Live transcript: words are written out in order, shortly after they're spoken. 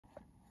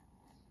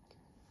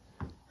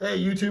Hey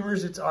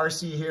YouTubers, it's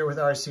RC here with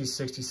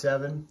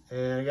RC67,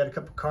 and I got a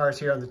couple cars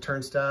here on the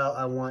turnstile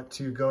I want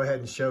to go ahead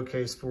and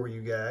showcase for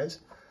you guys.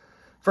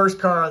 First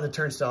car on the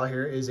turnstile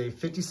here is a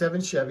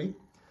 57 Chevy.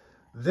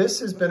 This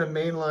has been a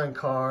mainline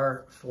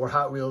car for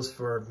Hot Wheels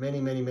for many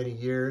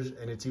years,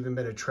 and it's even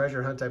been a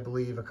treasure hunt, I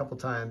believe, a couple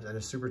times, and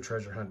a super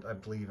treasure hunt, I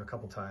believe, a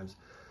couple times.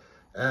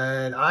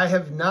 And I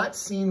have not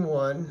seen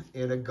one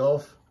in a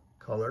Gulf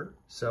color,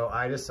 so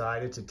I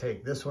decided to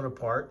take this one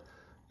apart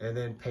and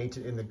then paint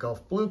it in the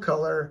Gulf blue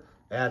color,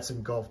 add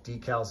some Gulf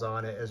decals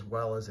on it, as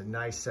well as a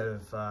nice set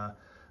of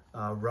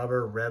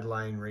rubber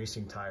Redline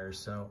racing tires.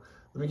 So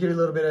let me give you a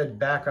little bit of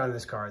background on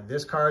this car.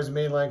 This car is a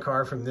mainline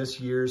car from this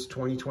year's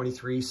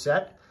 2023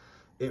 set.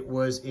 It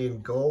was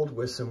in gold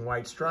with some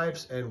white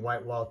stripes and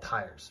white wall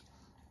tires.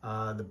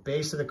 The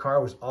base of the car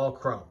was all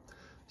chrome.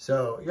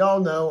 So y'all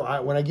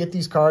know, when I get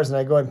these cars and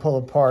I go ahead and pull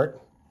them apart,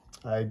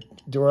 I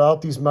do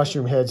out these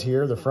mushroom heads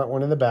here, the front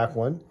one and the back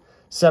one,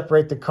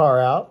 separate the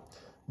car out.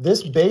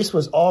 This base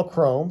was all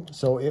chrome,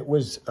 so it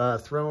was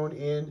thrown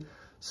in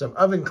some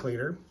oven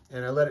cleaner,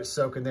 and I let it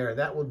soak in there.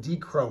 That will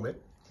dechrome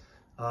it.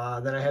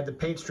 Then I had the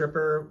paint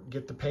stripper,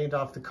 get the paint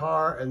off the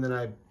car, and then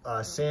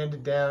I sand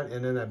it down,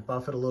 and then I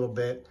buff it a little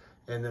bit,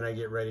 and then I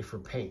get ready for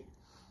paint.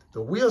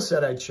 The wheel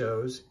set I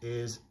chose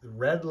is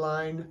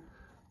Redline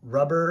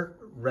rubber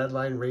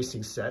Redline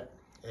racing set,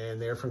 and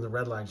they're from the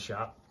Redline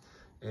shop.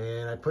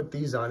 And I put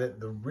these on it.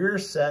 The rear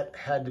set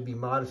had to be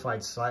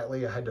modified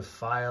slightly. I had to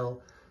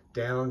file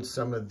down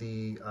some of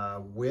the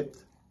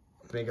width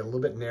to make it a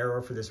little bit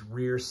narrower for this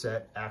rear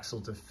set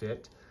axle to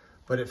fit.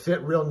 But it fit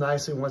real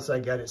nicely once I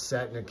got it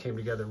set, and it came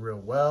together real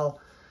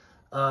well.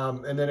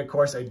 And then, of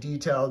course, I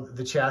detailed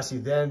the chassis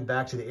then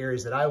back to the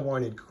areas that I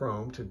wanted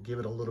chrome to give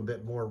it a little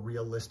bit more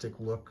realistic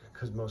look,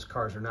 because most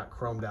cars are not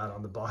chromed out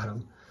on the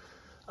bottom.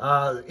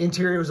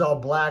 Interior was all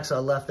black, so I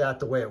left that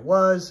the way it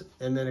was.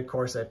 And then, of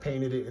course, I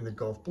painted it in the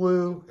Gulf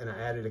blue, and I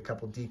added a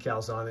couple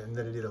decals on it. And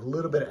then I did a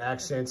little bit of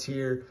accents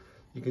here.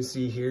 You can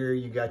see here,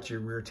 you got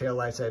your rear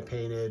taillights I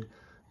painted.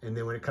 And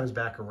then when it comes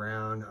back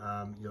around,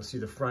 you'll see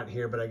the front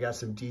here, but I got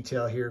some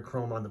detail here,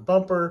 chrome on the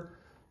bumper.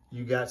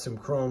 You got some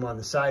chrome on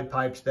the side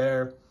pipes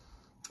there.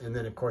 And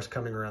then, of course,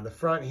 coming around the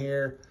front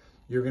here,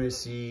 you're gonna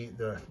see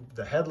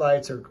the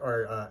headlights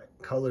are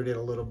colored in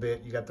a little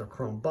bit. You got the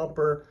chrome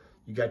bumper.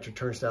 You got your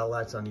turnstile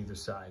lights on either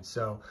side.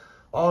 So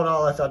all in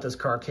all, I thought this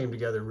car came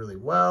together really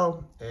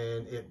well,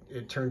 and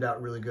it turned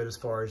out really good as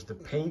far as the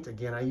paint.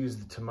 Again, I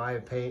used the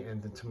Tamiya paint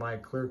and the Tamiya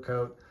clear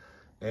coat,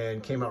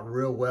 and came out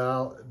real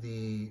well.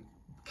 The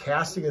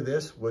casting of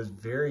this was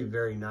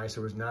very nice.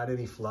 There was not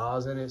any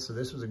flaws in it, so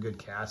this was a good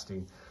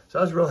casting. So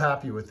I was real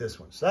happy with this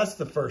one. So that's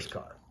the first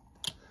car.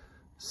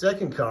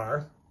 Second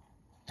car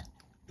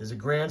is a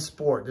Grand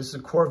Sport. This is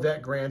a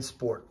Corvette Grand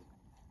Sport.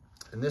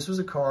 And this was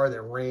a car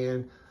that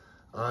ran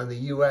on the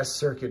US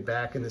circuit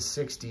back in the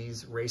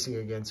 60s, racing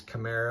against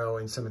Camaro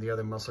and some of the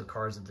other muscle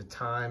cars at the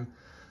time.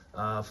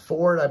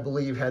 Ford, I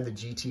believe, had the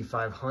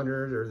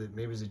GT500, or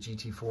maybe it was a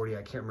GT40,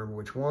 I can't remember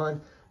which one,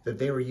 that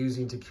they were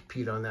using to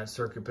compete on that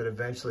circuit. But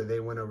eventually they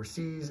went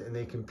overseas and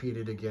they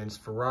competed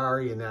against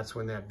Ferrari, and that's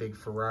when that big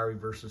Ferrari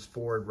versus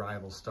Ford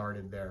rival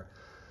started there.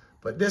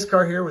 But this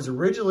car here was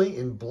originally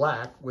in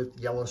black with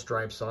yellow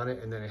stripes on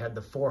it, and then it had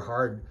the four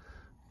hard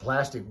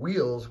plastic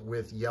wheels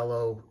with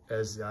yellow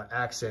as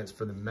accents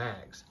for the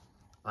mags.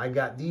 I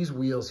got these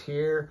wheels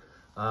here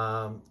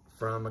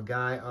from a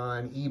guy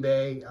on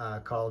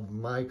eBay called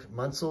Mike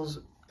Munsels,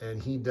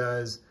 and he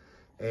does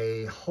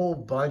a whole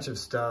bunch of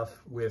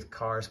stuff with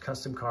cars,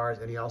 custom cars,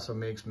 and he also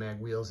makes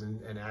mag wheels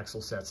and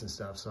axle sets and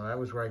stuff. So that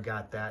was where I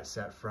got that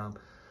set from.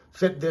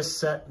 Fit this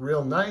set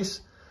real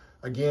nice.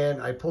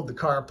 Again, I pulled the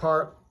car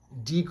apart,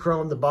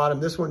 de-chromed the bottom.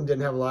 This one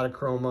didn't have a lot of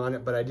chrome on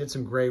it, but I did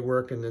some gray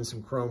work and then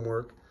some chrome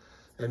work.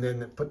 And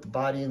then put the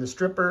body in the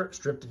stripper,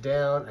 stripped it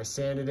down. I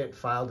sanded it,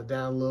 filed it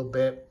down a little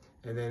bit,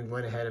 and then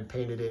went ahead and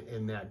painted it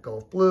in that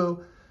Gulf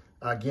blue.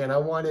 Again, I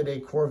wanted a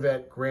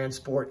Corvette Grand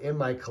Sport in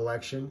my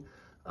collection.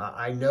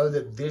 I know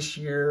that this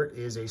year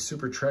is a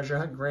Super Treasure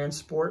Hunt Grand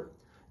Sport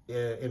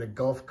in a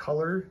Gulf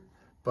color,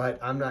 but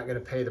I'm not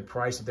gonna pay the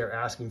price that they're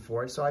asking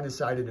for it. So I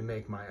decided to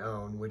make my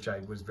own, which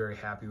I was very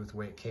happy with the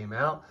way it came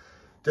out.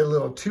 Did a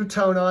little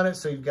two-tone on it,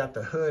 so you've got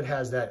the hood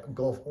has that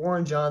Gulf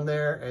orange on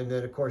there, and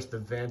then of course the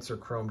vents are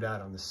chromed out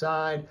on the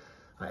side.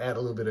 I add a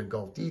little bit of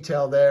Gulf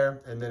detail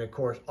there, and then of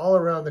course all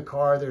around the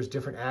car there's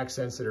different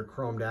accents that are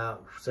chromed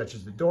out, such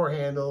as the door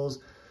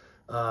handles,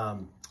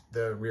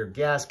 the rear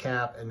gas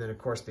cap, and then of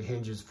course the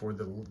hinges for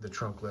the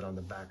trunk lid on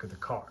the back of the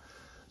car.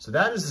 So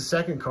that is the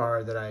second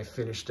car that I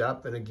finished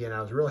up, and again,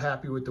 I was real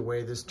happy with the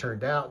way this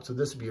turned out. So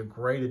this would be a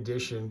great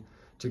addition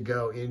to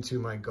go into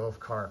my Gulf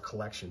car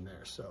collection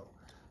there. So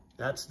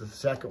that's the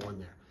second one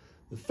there.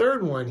 The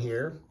third one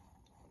here,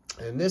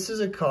 and this is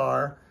a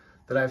car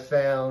that I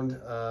found.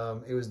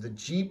 It was the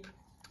Jeep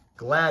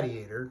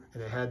Gladiator,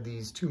 and it had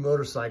these two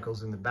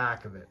motorcycles in the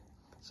back of it.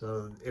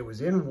 So it was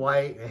in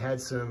white. It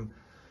had some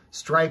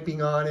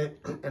striping on it,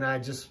 and I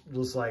just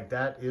was like,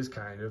 that is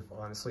kind of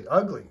honestly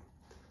ugly.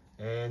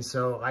 And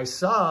so I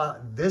saw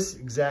this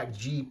exact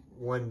Jeep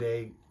one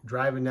day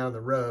driving down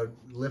the road,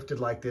 lifted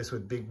like this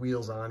with big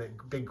wheels on it,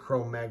 big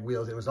chrome mag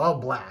wheels. It was all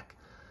black.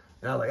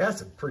 And I was like,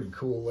 that's a pretty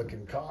cool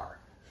looking car.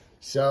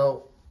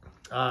 So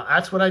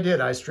that's what I did.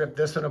 I stripped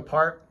this one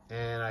apart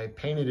and I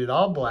painted it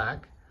all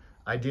black.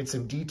 I did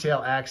some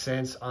detail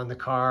accents on the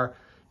car.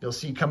 You'll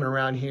see coming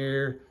around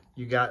here,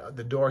 you got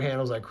the door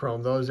handles. I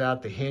chromed those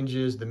out. The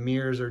hinges, the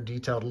mirrors are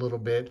detailed a little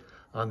bit.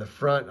 On the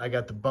front, I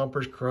got the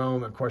bumpers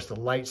chrome. Of course, the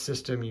light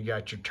system, you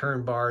got your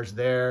turn bars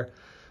there.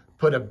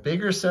 Put a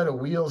bigger set of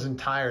wheels and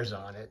tires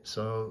on it.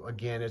 So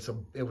again,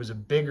 it was a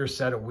bigger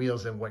set of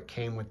wheels than what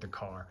came with the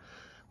car.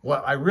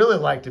 What I really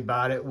liked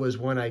about it was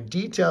when I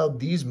detailed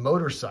these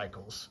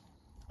motorcycles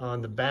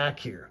on the back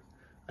here.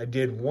 I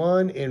did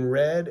one in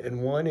red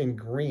and one in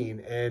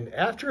green. And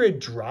after it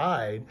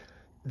dried,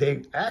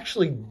 they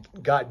actually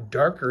got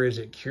darker as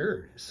it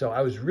cured. So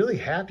I was really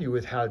happy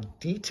with how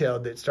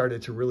detailed it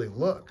started to really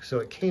look. So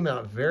it came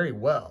out very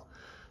well.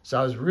 So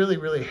I was really,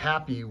 really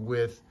happy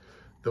with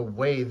the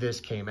way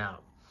this came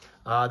out.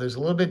 There's a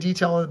little bit of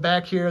detail on the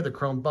back here, the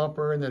chrome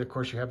bumper, and then of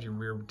course you have your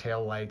rear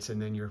tail lights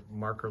and then your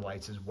marker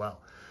lights as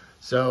well.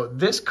 So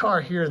this car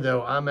here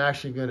though, I'm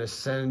actually gonna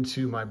send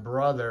to my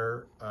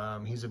brother.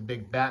 He's a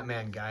big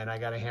Batman guy, and I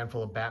got a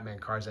handful of Batman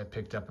cars I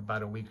picked up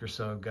about a week or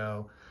so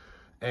ago.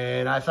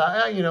 And I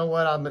thought, you know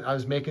what, I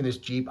was making this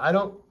Jeep. I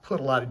don't put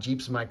a lot of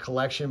Jeeps in my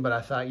collection, but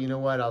I thought, you know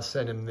what, I'll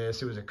send him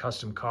this. It was a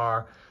custom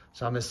car,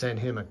 so I'm gonna send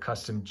him a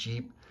custom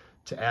Jeep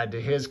to add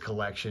to his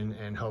collection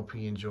and hope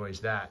he enjoys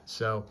that.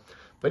 So,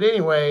 but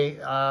anyway,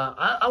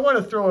 I want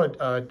to throw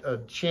a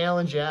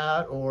challenge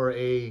out or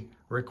a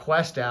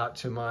request out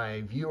to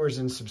my viewers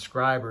and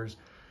subscribers.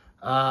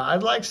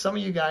 I'd like some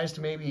of you guys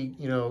to maybe,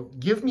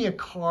 give me a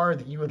car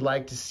that you would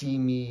like to see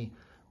me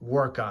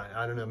work on.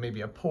 I don't know,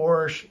 maybe a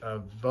Porsche,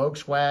 a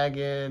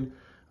Volkswagen,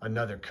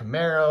 another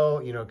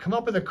Camaro. Come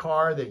up with a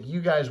car that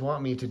you guys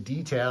want me to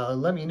detail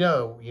and let me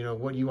know,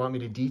 what you want me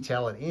to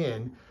detail it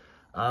in.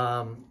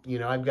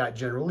 I've got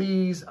General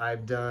Lee's,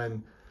 I've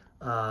done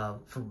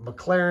for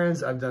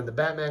McLaren's, I've done the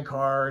Batman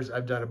cars,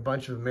 I've done a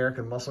bunch of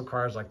American muscle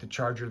cars like the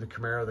Charger, the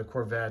Camaro, the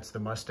Corvettes, the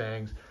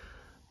Mustangs.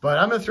 But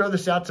I'm going to throw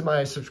this out to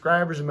my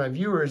subscribers and my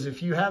viewers.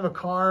 If you have a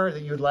car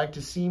that you'd like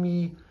to see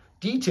me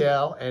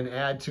detail and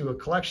add to a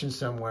collection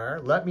somewhere,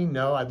 let me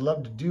know. I'd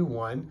love to do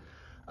one.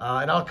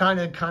 And I'll kind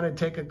of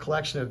take a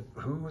collection of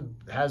who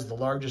has the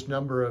largest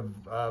number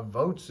of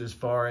votes as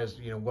far as,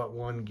 what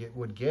one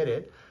would get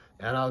it.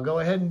 And I'll go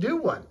ahead and do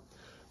one.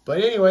 But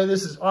anyway,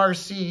 this is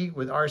RC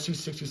with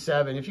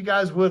RC67. If you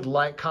guys would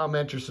like,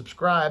 comment, or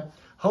subscribe,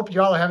 hope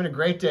you all are having a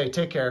great day.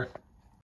 Take care.